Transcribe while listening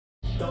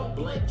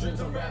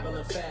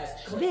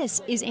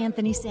This is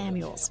Anthony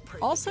Samuels,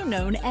 also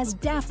known as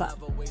Dappa.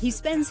 He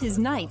spends his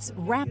nights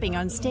rapping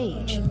on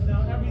stage.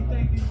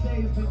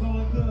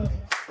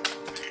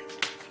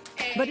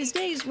 But his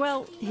days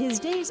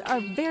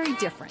are very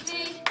different.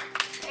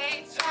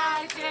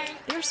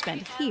 They're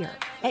spent here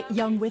at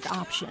Young with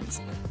Options,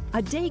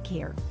 a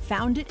daycare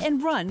founded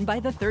and run by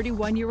the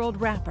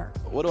 31-year-old rapper.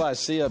 What do I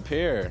see up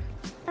here?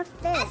 A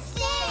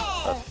fish.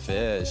 A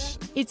fish.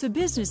 It's a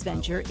business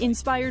venture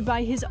inspired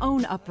by his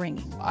own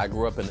upbringing. I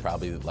grew up in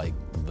probably like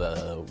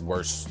the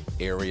worst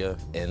area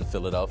in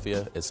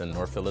Philadelphia. It's in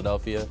North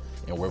Philadelphia,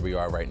 and where we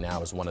are right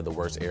now is one of the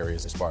worst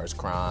areas as far as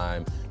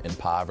crime and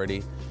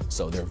poverty.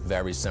 So they're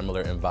very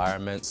similar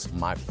environments.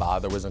 My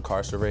father was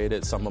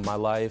incarcerated some of my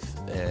life,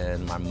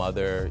 and my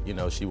mother, you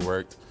know, she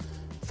worked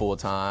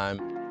full-time.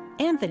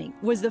 Anthony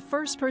was the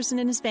first person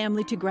in his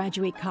family to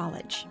graduate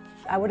college.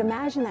 I would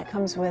imagine that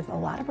comes with a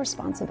lot of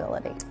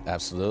responsibility.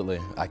 Absolutely.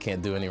 I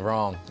can't do any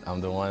wrong. I'm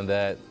the one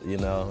that, you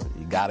know,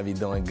 you gotta be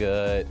doing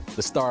good.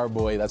 The star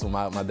boy, that's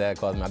what my dad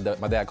calls me.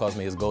 My dad calls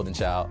me his golden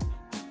child.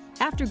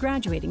 After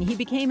graduating, he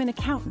became an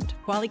accountant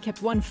while he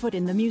kept one foot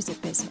in the music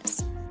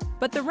business.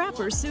 But the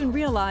rapper soon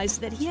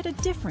realized that he had a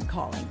different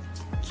calling: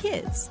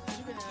 kids.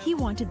 He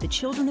wanted the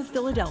children of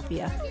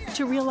Philadelphia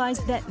to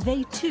realize that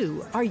they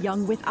too are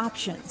young with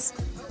options.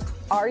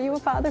 Are you a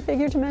father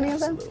figure to many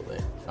of them? Absolutely.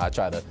 I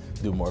try to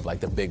do more of like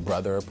the big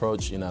brother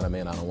approach, you know what I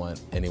mean? I don't want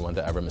anyone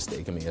to ever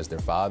mistake me as their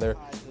father,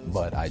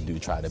 but I do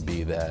try to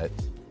be that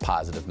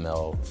positive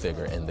male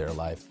figure in their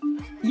life.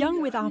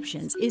 Young with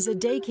Options is a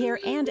daycare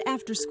and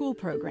after-school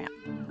program.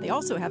 They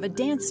also have a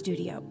dance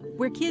studio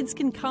where kids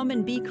can come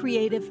and be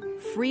creative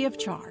free of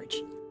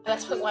charge.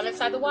 Let's put one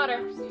inside the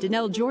water.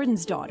 Danelle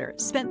Jordan's daughter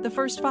spent the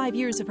first 5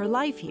 years of her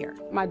life here.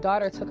 My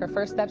daughter took her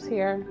first steps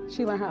here.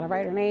 She learned how to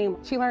write her name.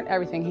 She learned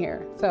everything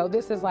here. So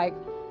this is like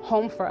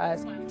home for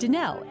us.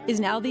 Danelle is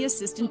now the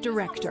assistant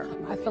director.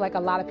 I feel like a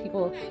lot of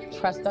people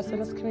trust us in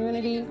this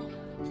community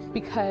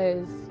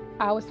because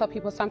I always tell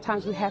people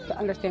sometimes we have to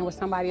understand where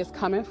somebody is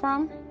coming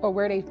from or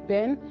where they've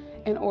been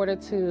in order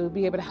to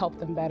be able to help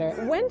them better.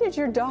 When did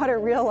your daughter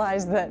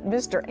realize that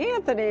Mr.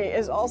 Anthony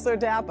is also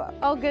Dappa?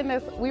 Oh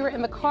goodness, we were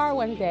in the car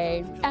one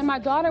day and my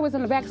daughter was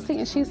in the back seat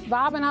and she's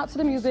vibing out to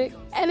the music,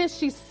 and then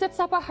she sits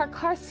up on her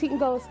car seat and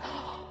goes,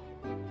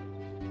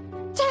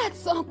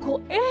 "That's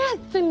Uncle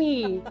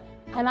Anthony."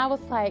 And I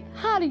was like,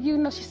 "How do you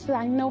know?" She said,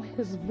 "I know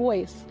his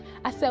voice."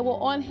 I said, "Well,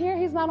 on here,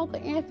 he's not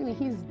Uncle Anthony,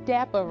 he's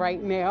Dappa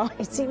right now."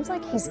 It seems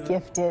like he's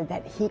gifted,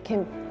 that he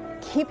can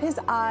keep his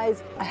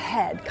eyes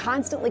ahead,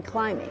 constantly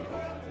climbing,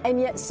 and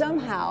yet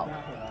somehow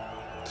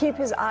keep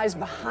his eyes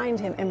behind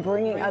him and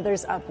bringing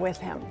others up with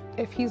him.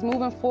 If he's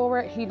moving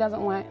forward, he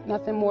doesn't want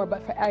nothing more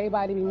but for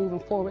everybody to be moving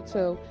forward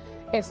too.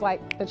 It's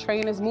like the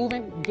train is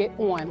moving, get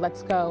on,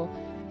 let's go.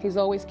 He's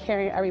always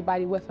carrying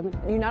everybody with him.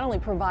 You not only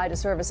provide a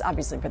service,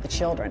 obviously, for the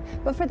children,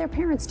 but for their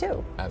parents,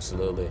 too.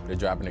 Absolutely. They're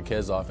dropping their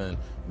kids off and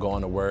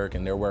going to work,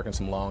 and they're working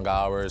some long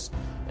hours,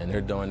 and they're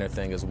doing their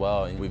thing as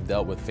well. And we've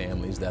dealt with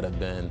families that have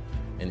been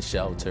in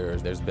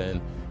shelters. There's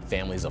been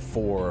families of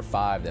 4 or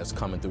 5 that's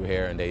coming through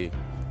here, and they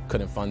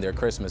couldn't fund their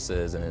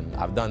Christmases, and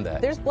I've done that.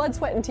 There's blood,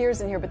 sweat, and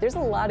tears in here, but there's a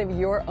lot of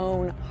your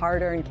own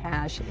hard-earned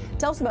cash.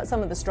 Tell us about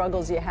some of the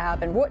struggles you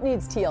have, and what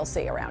needs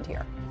TLC around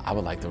here? I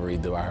would like to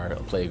redo our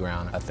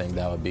playground. I think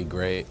that would be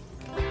great.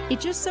 It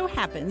just so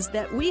happens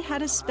that we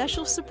had a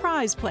special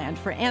surprise planned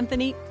for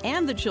Anthony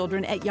and the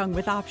children at Young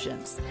with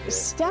Options.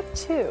 Step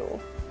 2.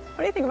 What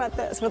do you think about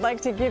this? Would like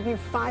to give you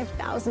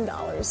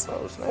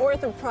 $5,000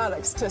 worth of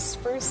products to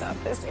spruce up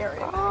this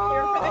area here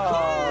for the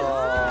kids.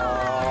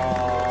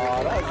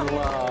 That's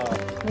love.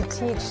 You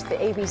teach the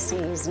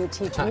ABCs, you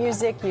teach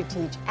music, you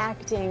teach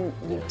acting,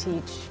 you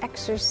teach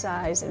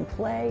exercise and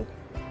play.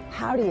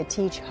 How do you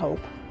teach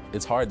hope?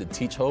 It's hard to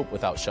teach hope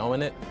without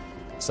showing it.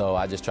 So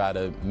I just try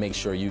to make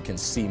sure you can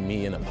see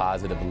me in a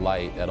positive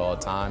light at all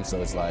times. So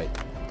it's like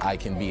I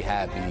can be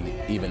happy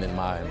even in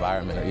my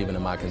environment or even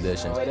in my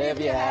conditions. But if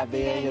you're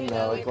happy and you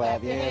know it,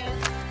 clap your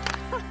hands.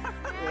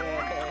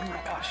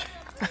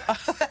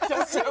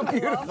 That's so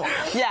beautiful.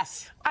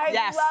 Yes.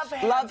 I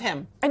love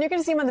him. And you're going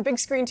to see him on the big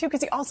screen too,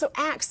 because he also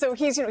acts. So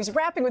he's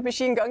rapping with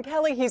Machine Gun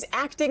Kelly. He's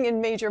acting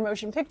in major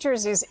motion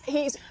pictures.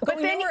 But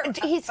then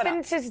he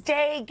spends his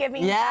day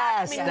giving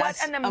back. I mean, what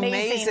an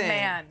amazing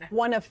man.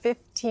 One of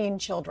 15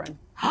 children.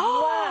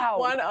 Wow.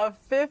 One of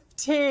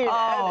 15.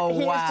 Oh,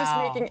 and he wow. is just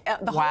making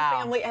the whole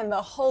family and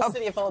the whole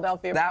city of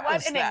Philadelphia.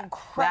 What an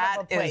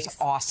incredible place. That is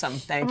awesome.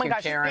 Thank you,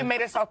 Karen. You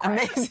made us all cry.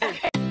 Amazing.